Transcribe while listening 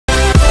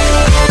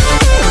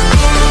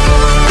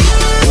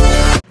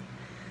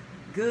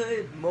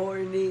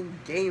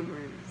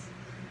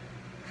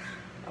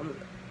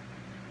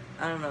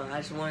I don't know, I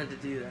just wanted to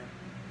do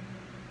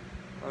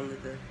that. On the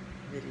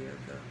video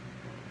though.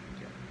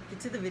 Get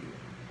to the video.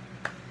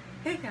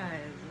 Hey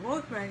guys,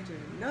 welcome back to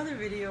another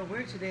video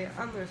where today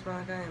I'm the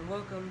Smart Guy and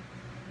welcome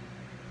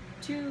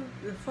to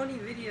the funny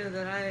video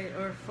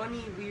that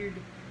funny, weird,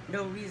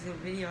 no reason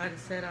video I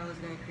just said I was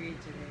going to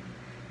create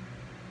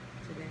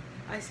today.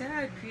 I said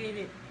I'd create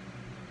it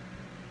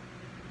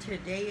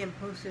today and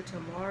post it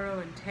tomorrow,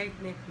 and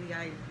technically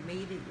I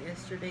made it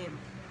yesterday and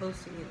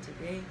posting it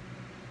today.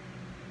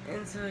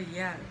 And so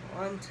yeah,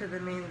 on to the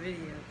main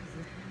video.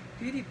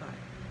 Pewdiepie.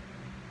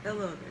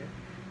 Hello there.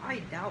 I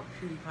doubt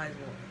Pewdiepie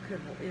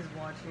is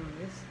watching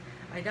this.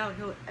 I doubt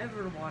he'll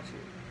ever watch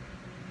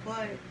it.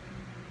 But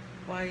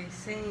by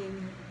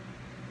saying,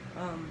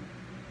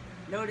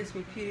 notice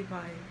me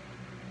Pewdiepie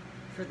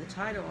for the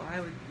title,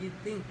 you'd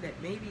think that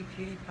maybe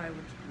Pewdiepie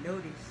would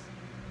notice.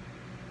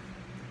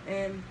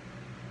 And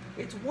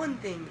it's one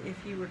thing if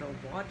he were to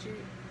watch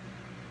it,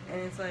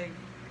 and it's like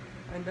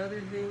another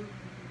thing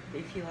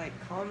if he like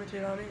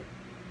commented on it.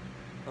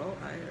 Oh,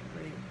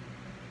 wait.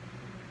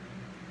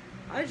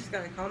 I just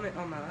got a comment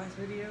on my last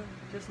video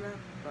just now,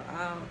 but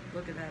I'll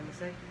look at that in a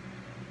sec.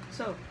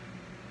 So,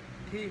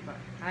 Pewdiepie,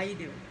 how you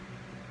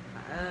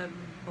doing?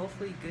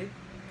 Hopefully good,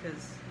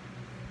 because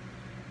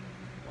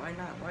why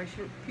not?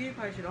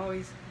 Pewdiepie should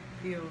always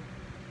feel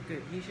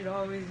good. He should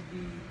always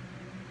be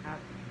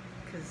happy,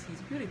 because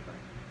he's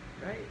Pewdiepie,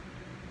 right?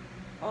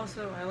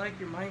 Also, I like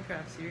your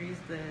Minecraft series,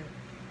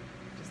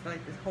 just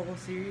like this whole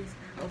series.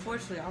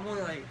 Unfortunately, I'm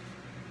only like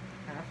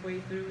halfway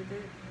through with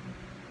it.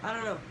 I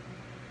don't know.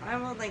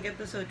 I'm on like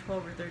episode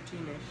 12 or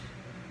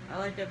 13-ish. I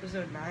liked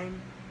episode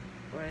 9,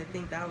 where I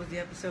think that was the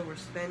episode where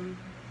Sven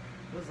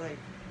was like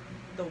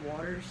the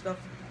water stuff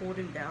pulled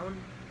him down,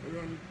 and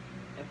then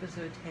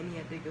episode 10 he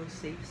had to go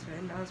save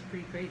Sven. That was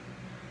pretty great.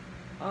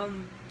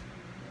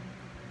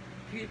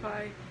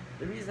 Pewdiepie,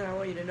 the reason I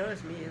want you to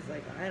notice me is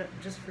like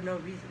just for no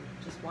reason.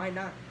 Just why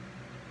not?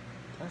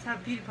 Let's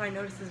have Pewdiepie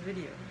notice this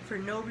video for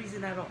no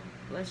reason at all.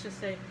 Let's just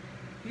say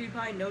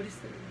Pewdiepie notice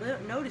me,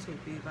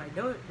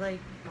 Pewdiepie. Like,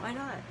 why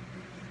not?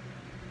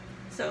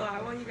 So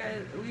I want you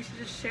guys, we should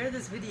just share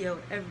this video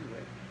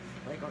everywhere.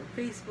 Like on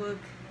Facebook,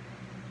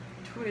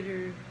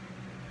 Twitter,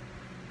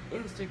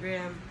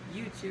 Instagram,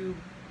 YouTube,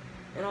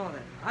 and all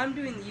that. I'm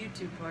doing the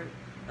YouTube part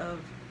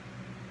of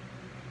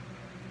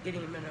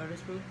getting him to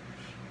notice me.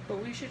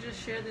 But we should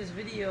just share this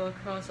video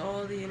across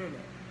all the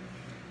internet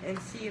and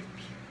see if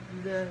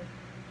the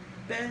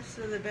best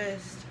of the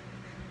best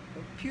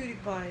of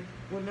Pewdiepie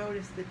will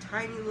notice the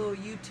tiny little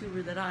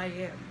YouTuber that I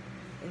am,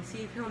 and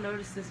see if he'll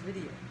notice this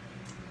video.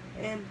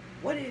 And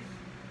what if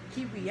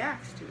he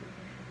reacts to it?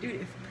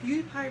 Dude, if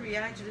Pewdiepie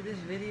reacted to this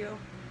video,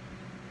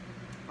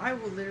 I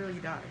will literally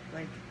die.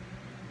 Like,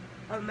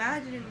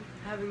 imagine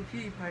having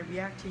Pewdiepie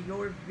react to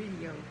your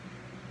video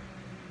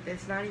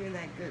that's not even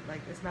that good.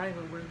 Like, it's not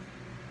even worth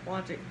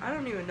watching. I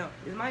don't even know.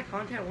 Is my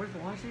content worth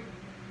watching?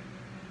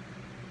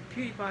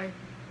 Pewdiepie,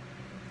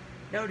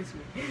 notice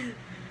me.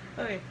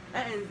 Okay,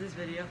 that ends this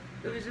video.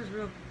 It was just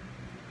real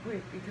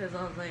quick because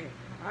I was like,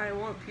 I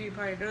want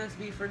Pewdiepie to notice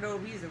me for no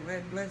reason.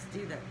 Let's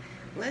do that.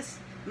 Let's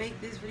make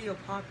this video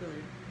popular,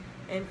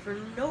 and for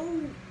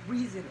no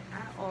reason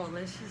at all,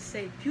 let's just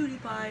say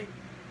Pewdiepie,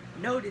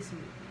 notice me.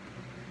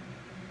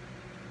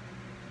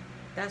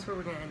 That's where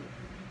we're gonna end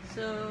it.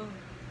 So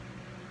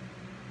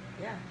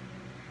yeah,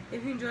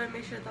 if you enjoyed,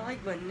 make sure to hit the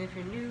like button. If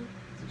you're new,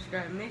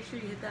 subscribe. Make sure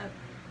you hit that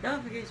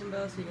notification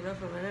bell so you know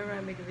from whenever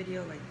I make a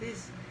video like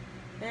this.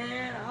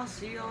 And I'll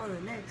see you all in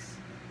the next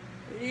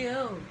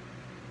video.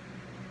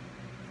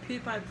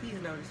 Pewdiepie,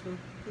 please notice me,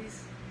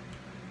 please.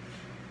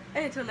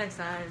 And until next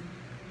time,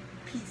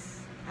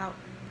 peace out.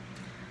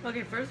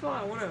 Okay, first of all,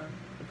 I want to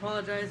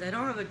apologize. I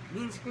don't have a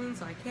green screen,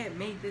 so I can't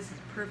make this as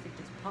perfect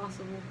as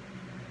possible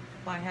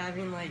by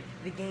having like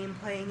the game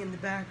playing in the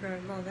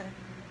background and all that.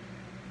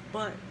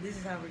 But this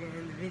is how we're gonna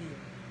end the video.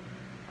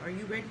 Are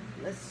you ready?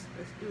 Let's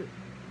do it.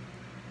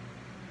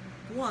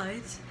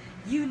 What?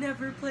 You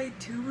never played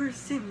Tour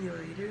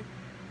Simulator?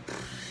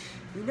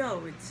 You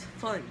know it's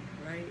fun,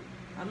 right?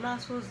 I'm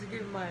not supposed to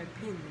give my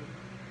opinion,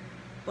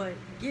 but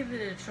give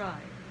it a try,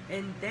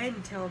 and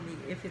then tell me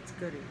if it's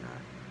good or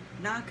not.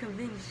 Not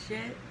convinced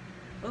yet?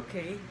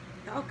 Okay,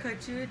 I'll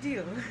cut you a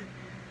deal.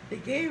 The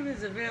game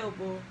is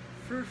available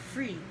for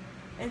free,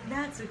 and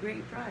that's a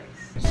great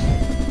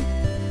price.